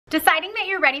Deciding that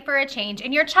you're ready for a change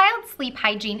in your child's sleep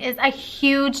hygiene is a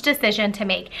huge decision to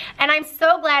make, and I'm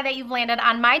so glad that you've landed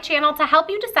on my channel to help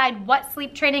you decide what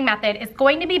sleep training method is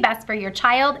going to be best for your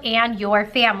child and your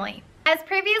family. As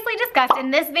previously discussed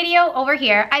in this video over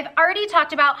here, I've already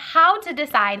talked about how to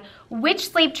decide which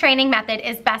sleep training method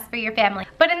is best for your family.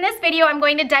 But in this video, I'm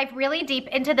going to dive really deep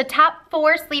into the top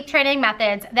 4 sleep training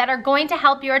methods that are going to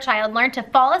help your child learn to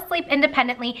fall asleep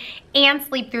independently and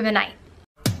sleep through the night.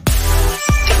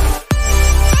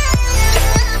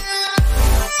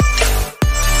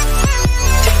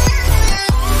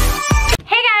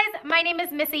 My name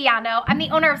is Missy Yando. I'm the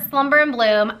owner of Slumber and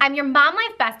Bloom. I'm your mom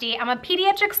life bestie. I'm a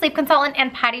pediatric sleep consultant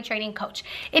and potty training coach.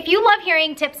 If you love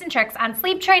hearing tips and tricks on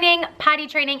sleep training, potty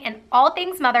training, and all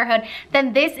things motherhood,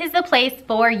 then this is the place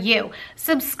for you.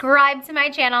 Subscribe to my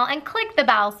channel and click the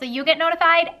bell so you get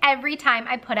notified every time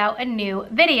I put out a new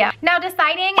video. Now,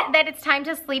 deciding that it's time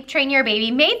to sleep train your baby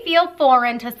may feel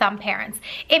foreign to some parents.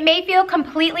 It may feel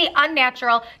completely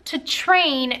unnatural to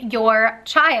train your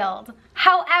child.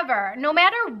 However, no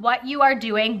matter what you are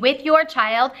doing with your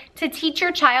child to teach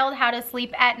your child how to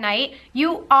sleep at night,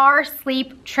 you are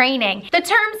sleep training. The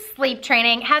term sleep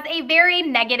training has a very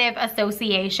negative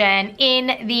association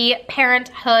in the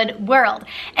parenthood world,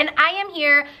 and I am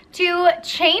here to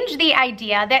change the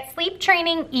idea that sleep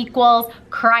training equals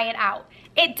cry it out.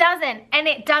 It doesn't, and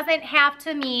it doesn't have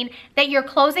to mean that you're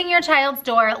closing your child's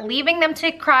door, leaving them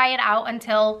to cry it out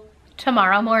until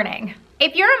tomorrow morning.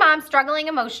 If you're a mom struggling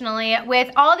emotionally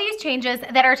with all these changes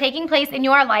that are taking place in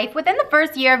your life within the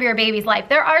first year of your baby's life,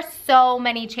 there are so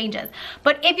many changes.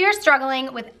 But if you're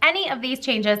struggling with any of these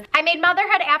changes, I made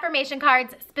motherhood affirmation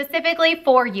cards specifically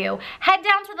for you. Head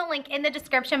down to the link in the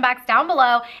description box down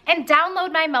below and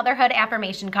download my motherhood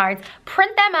affirmation cards.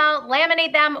 Print them out,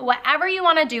 laminate them, whatever you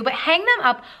want to do, but hang them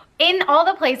up in all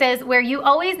the places where you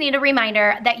always need a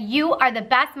reminder that you are the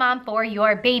best mom for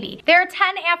your baby. There are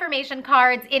 10 affirmation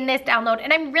cards in this download,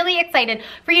 and I'm really excited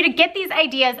for you to get these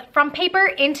ideas from paper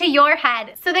into your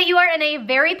head so that you are in a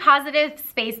very positive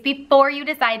space before you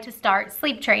decide to start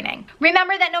sleep training.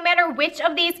 Remember that no matter which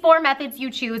of these 4 methods you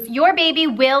choose, your baby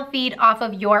will feed off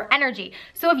of your energy.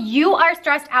 So if you are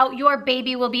stressed out, your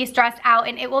baby will be stressed out,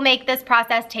 and it will make this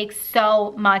process take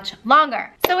so much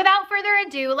longer. So without further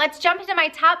ado, let's jump into my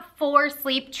top 4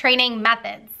 sleep training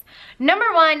methods. Number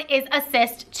 1 is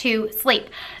assist to sleep.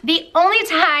 The only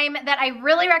time that I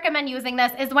really recommend using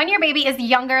this is when your baby is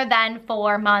younger than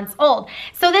 4 months old.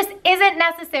 So this isn't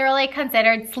necessarily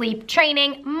considered sleep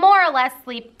training, more or less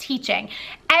sleep teaching.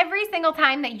 Every single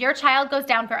time that your child goes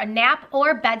down for a nap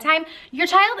or bedtime, your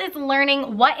child is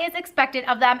learning what is expected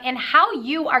of them and how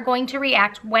you are going to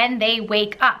react when they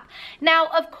wake up. Now,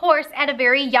 of course, at a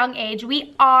very young age,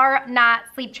 we are not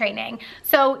sleep training.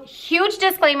 So huge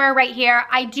disclaimer right here,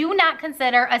 I do not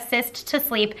consider assist to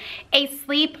sleep a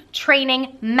sleep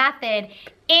training method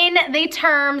in the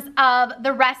terms of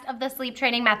the rest of the sleep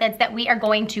training methods that we are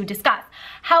going to discuss.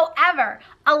 However,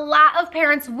 a lot of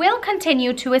parents will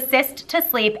continue to assist to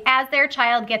sleep as their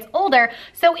child gets older,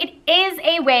 so it is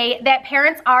a way that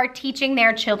parents are teaching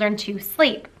their children to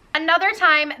sleep. Another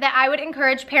time that I would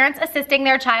encourage parents assisting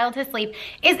their child to sleep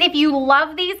is if you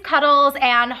love these cuddles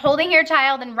and holding your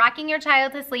child and rocking your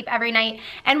child to sleep every night,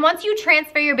 and once you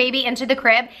transfer your baby into the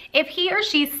crib, if he or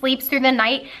she sleeps through the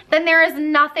night, then there is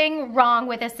nothing wrong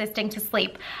with assisting to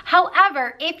sleep.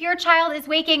 However, if your child is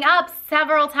waking up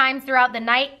several times throughout the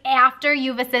night after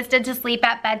you've assisted to sleep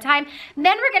at bedtime,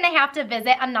 then we're gonna have to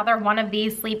visit another one of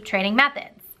these sleep training methods.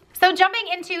 So jumping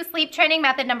into sleep training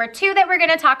method number 2 that we're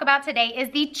gonna talk about today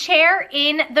is the chair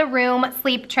in the room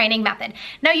sleep training method.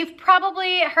 Now, you've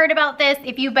probably heard about this.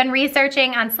 If you've been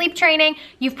researching on sleep training,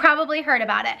 you've probably heard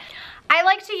about it. I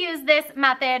like to use this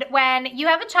method when you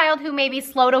have a child who may be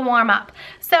slow to warm up.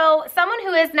 So someone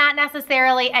who is not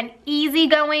necessarily an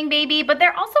easygoing baby, but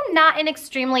they're also not an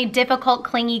extremely difficult,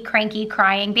 clingy, cranky,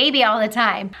 crying baby all the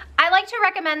time. I like to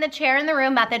recommend the chair in the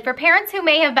room method for parents who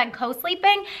may have been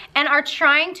co-sleeping and are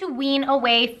trying to wean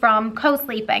away from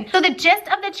co-sleeping. So the gist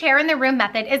of the chair in the room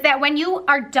method is that when you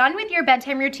are done with your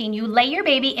bedtime routine, you lay your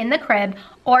baby in the crib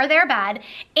or their bed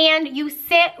and you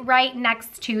sit right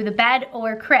next to the bed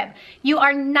or crib. You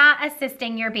are not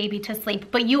assisting your baby to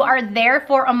sleep, but you are there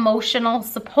for emotional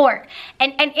support.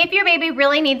 And if your baby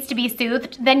really needs to be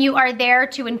soothed, then you are there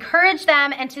to encourage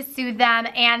them and to soothe them,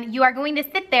 and you are going to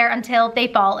sit there until they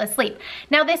fall asleep.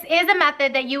 Now, this is a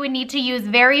method that you would need to use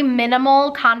very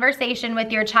minimal conversation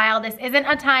with your child. This isn't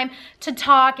a time to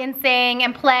talk and sing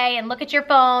and play and look at your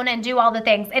phone and do all the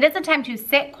things. It is a time to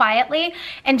sit quietly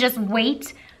and just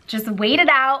wait Just wait it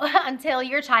out until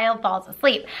your child falls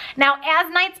asleep. Now,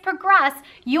 as nights progress,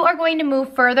 you are going to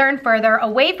move further and further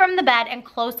away from the bed and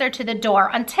closer to the door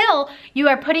until you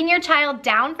are putting your child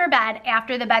down for bed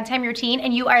after the bedtime routine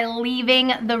and you are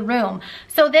leaving the room.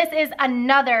 So this is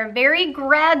another very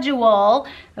gradual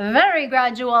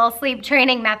sleep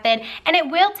training method, and it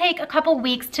will take a couple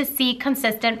weeks to see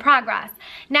consistent progress.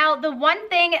 Now, the one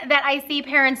thing that I see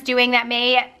parents doing that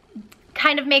may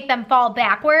kind of make them fall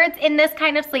backwards in this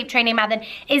kind of sleep training method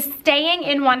is staying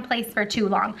in one place for too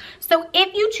long. So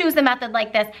if you choose a method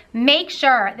like this, make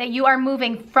sure that you are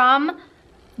moving from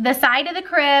the side of the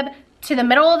crib to the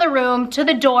middle of the room, to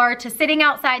the door, to sitting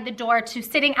outside the door, to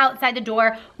sitting outside the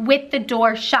door with the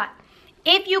door shut.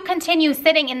 If you continue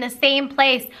sitting in the same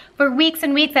place for weeks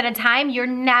and weeks at a time, you're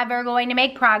never going to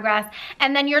make progress,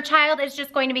 and then your child is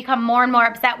just going to become more and more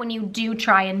upset when you do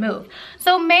try and move.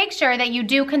 So make sure that you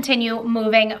do continue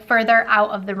moving further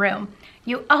out of the room.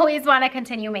 You always want to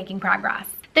continue making progress.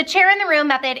 The chair in the room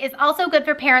method is also good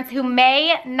for parents who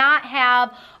may not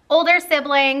have older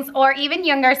siblings or even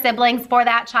younger siblings for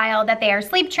that child that they are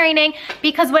sleep training,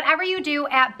 because whatever you do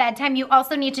at bedtime, you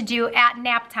also need to do at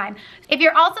nap time. If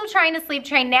you're also trying to sleep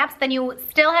train naps, then you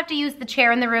still have to use the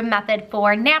chair in the room method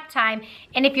for nap time.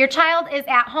 And if your child is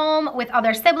at home with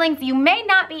other siblings, you may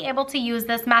not be able to use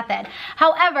this method.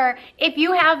 However, if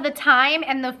you have the time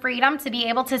and the freedom to be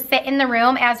able to sit in the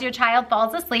room as your child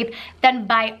falls asleep, then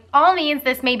by all means,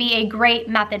 this may be a great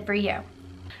method for you.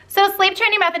 So sleep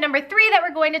training method number 3 that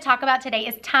we're going to talk about today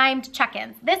is timed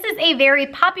check-ins. This is a very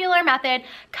popular method,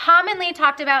 commonly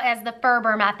talked about as the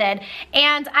Ferber method.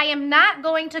 And I am not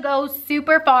going to go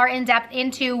super far in depth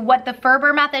into what the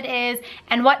Ferber method is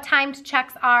and what timed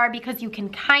checks are, because you can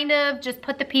kind of just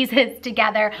put the pieces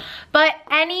together. But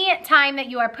any time that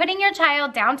you are putting your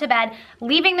child down to bed,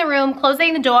 leaving the room,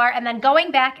 closing the door, and then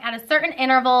going back at a certain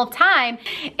interval of time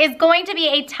is going to be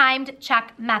a timed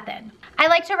check method. I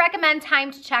like to recommend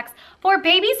timed checks for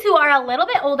babies who are a little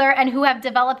bit older and who have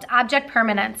developed object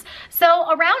permanence. So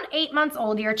around 8 months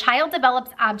old, your child develops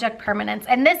object permanence.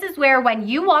 And this is where when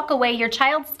you walk away, your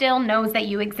child still knows that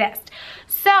you exist.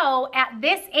 So at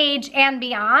this age and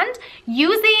beyond,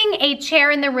 using a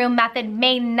chair in the room method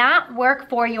may not work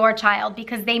for your child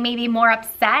because they may be more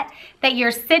upset that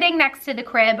you're sitting next to the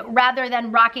crib rather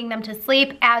than rocking them to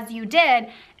sleep as you did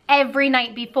every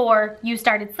night before you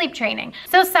started sleep training.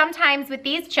 So sometimes with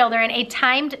these children, a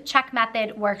timed check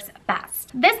method works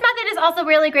best. This method is also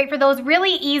really great for those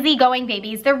really easygoing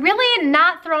babies. They're really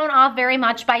not thrown off very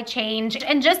much by change,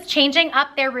 and just changing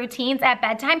up their routines at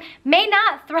bedtime may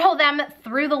not throw them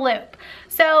through the loop.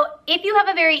 So if you have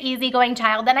a very easygoing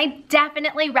child, then I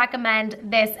definitely recommend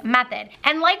this method.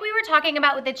 And like we were talking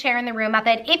about with the chair in the room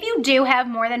method, if you do have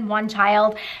more than one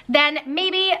child, then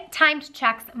maybe timed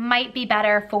checks might be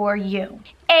better for you.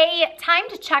 A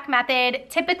timed check method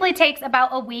typically takes about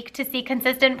a week to see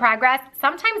consistent progress,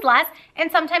 sometimes less and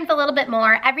sometimes a little bit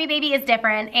more. Every baby is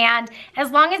different, and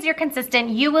as long as you're consistent,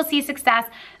 you will see success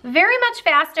very much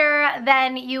faster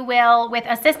than you will with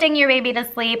assisting your baby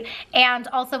to sleep and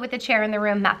also with the chair in the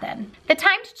room method. The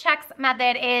timed checks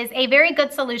method is a very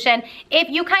good solution if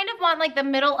you kind of want like the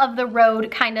middle of the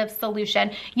road kind of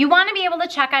solution. You want to be able to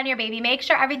check on your baby, make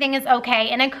sure everything is okay,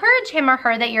 and encourage him or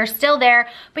her that you're still there,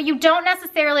 but you don't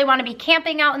necessarily want to be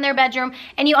camping out in their bedroom,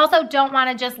 and you also don't want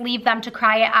to just leave them to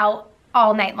cry it out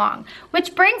all night long.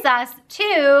 Which brings us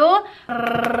to,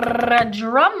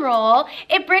 drum roll,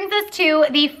 it brings us to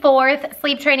the 4th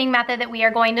sleep training method that we are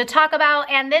going to talk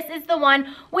about, and this is the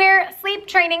one where sleep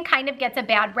training kind of gets a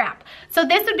bad rap. So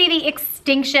this would be the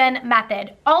extinction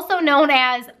method, also known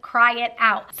as cry it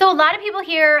out. So a lot of people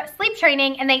hear sleep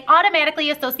training and they automatically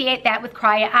associate that with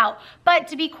cry it out. But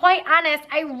to be quite honest,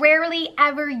 I rarely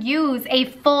ever use a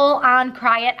full-on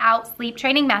cry it out sleep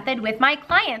training method with my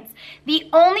clients. The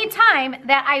only time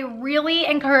that I really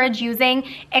encourage using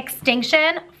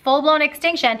extinction, full-blown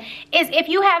extinction, is if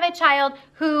you have a child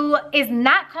who is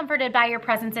not comforted by your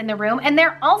presence in the room, and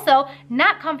they're also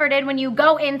not comforted when you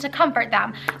go in to comfort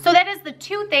them. So that is the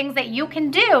 2 things that you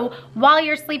can do while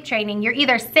you're sleep training. You're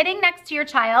either sitting next to your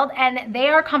child and they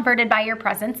are comforted by your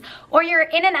presence, or you're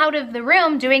in and out of the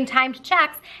room doing timed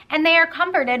checks and they are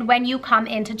comforted when you come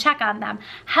in to check on them.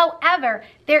 However,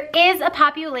 there is a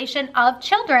population of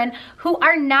children who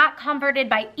are not comforted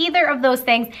by either of those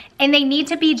things, and they need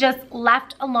to be just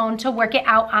left alone to work it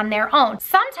out on their own.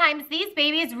 Sometimes these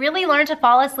babies really learn to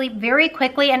fall asleep very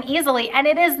quickly and easily, and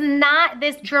it is not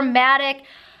this dramatic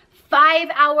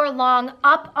 5-hour-long,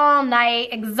 up all night,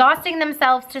 exhausting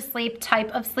themselves to sleep type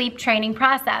of sleep training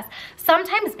process.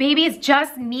 Sometimes babies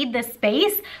just need the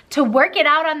space to work it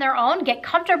out on their own, get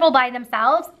comfortable by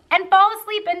themselves, and fall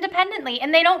asleep independently,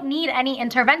 and they don't need any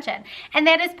intervention. And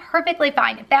that is perfectly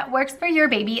fine. If that works for your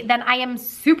baby, then I am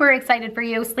super excited for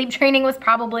you. Sleep training was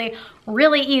probably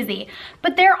really easy.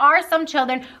 But there are some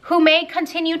children who may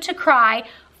continue to cry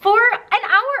for an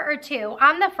hour or two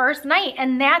on the first night,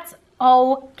 and that's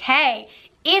okay.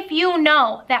 If you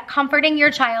know that comforting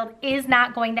your child is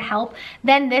not going to help,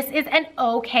 then this is an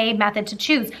okay method to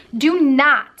choose. Do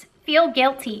not feel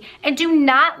guilty, and do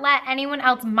not let anyone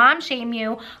else mom shame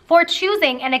you for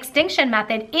choosing an extinction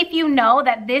method if you know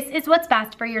that this is what's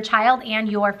best for your child and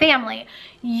your family.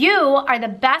 You are the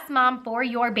best mom for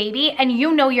your baby, and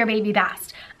you know your baby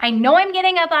best. I know I'm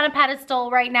getting up on a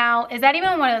pedestal right now. Is that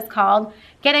even what it's called?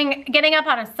 Getting up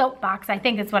on a soapbox, I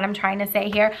think is what I'm trying to say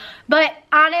here. But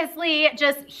honestly,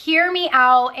 just hear me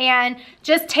out and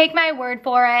just take my word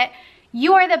for it.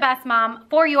 You are the best mom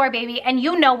for your baby, and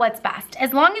you know what's best.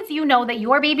 As long as you know that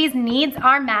your baby's needs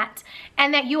are met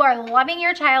and that you are loving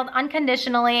your child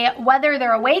unconditionally, whether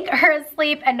they're awake or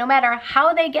asleep, and no matter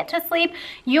how they get to sleep,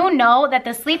 you know that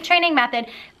the sleep training method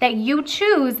that you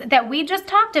choose that we just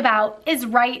talked about is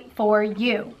right for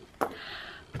you.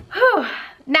 Whew.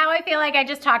 Now I feel like I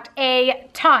just talked a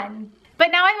ton. But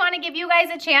now I want to give you guys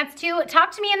a chance to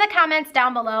talk to me in the comments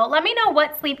down below. Let me know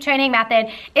what sleep training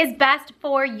method is best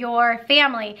for your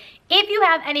family. If you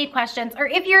have any questions, or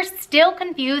if you're still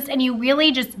confused and you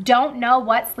really just don't know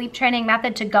what sleep training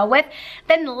method to go with,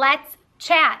 then let's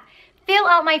chat. Fill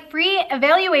out my free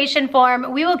evaluation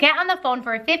form. We will get on the phone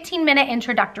for a 15-minute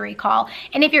introductory call.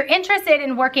 And if you're interested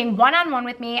in working one-on-one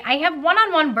with me, I have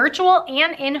one-on-one virtual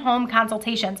and in-home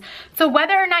consultations. So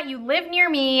whether or not you live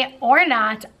near me or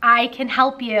not, I can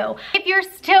help you. If you're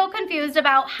still confused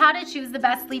about how to choose the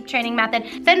best sleep training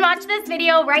method, then watch this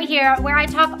video right here where I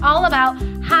talk all about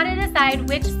how to decide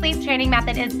which sleep training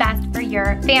method is best for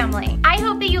your family. I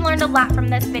hope that you learned a lot from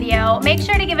this video. Make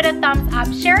sure to give it a thumbs up,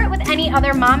 share it with any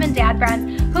other mom and dad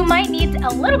friends who might need a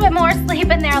little bit more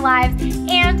sleep in their lives,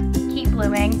 and keep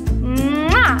blooming.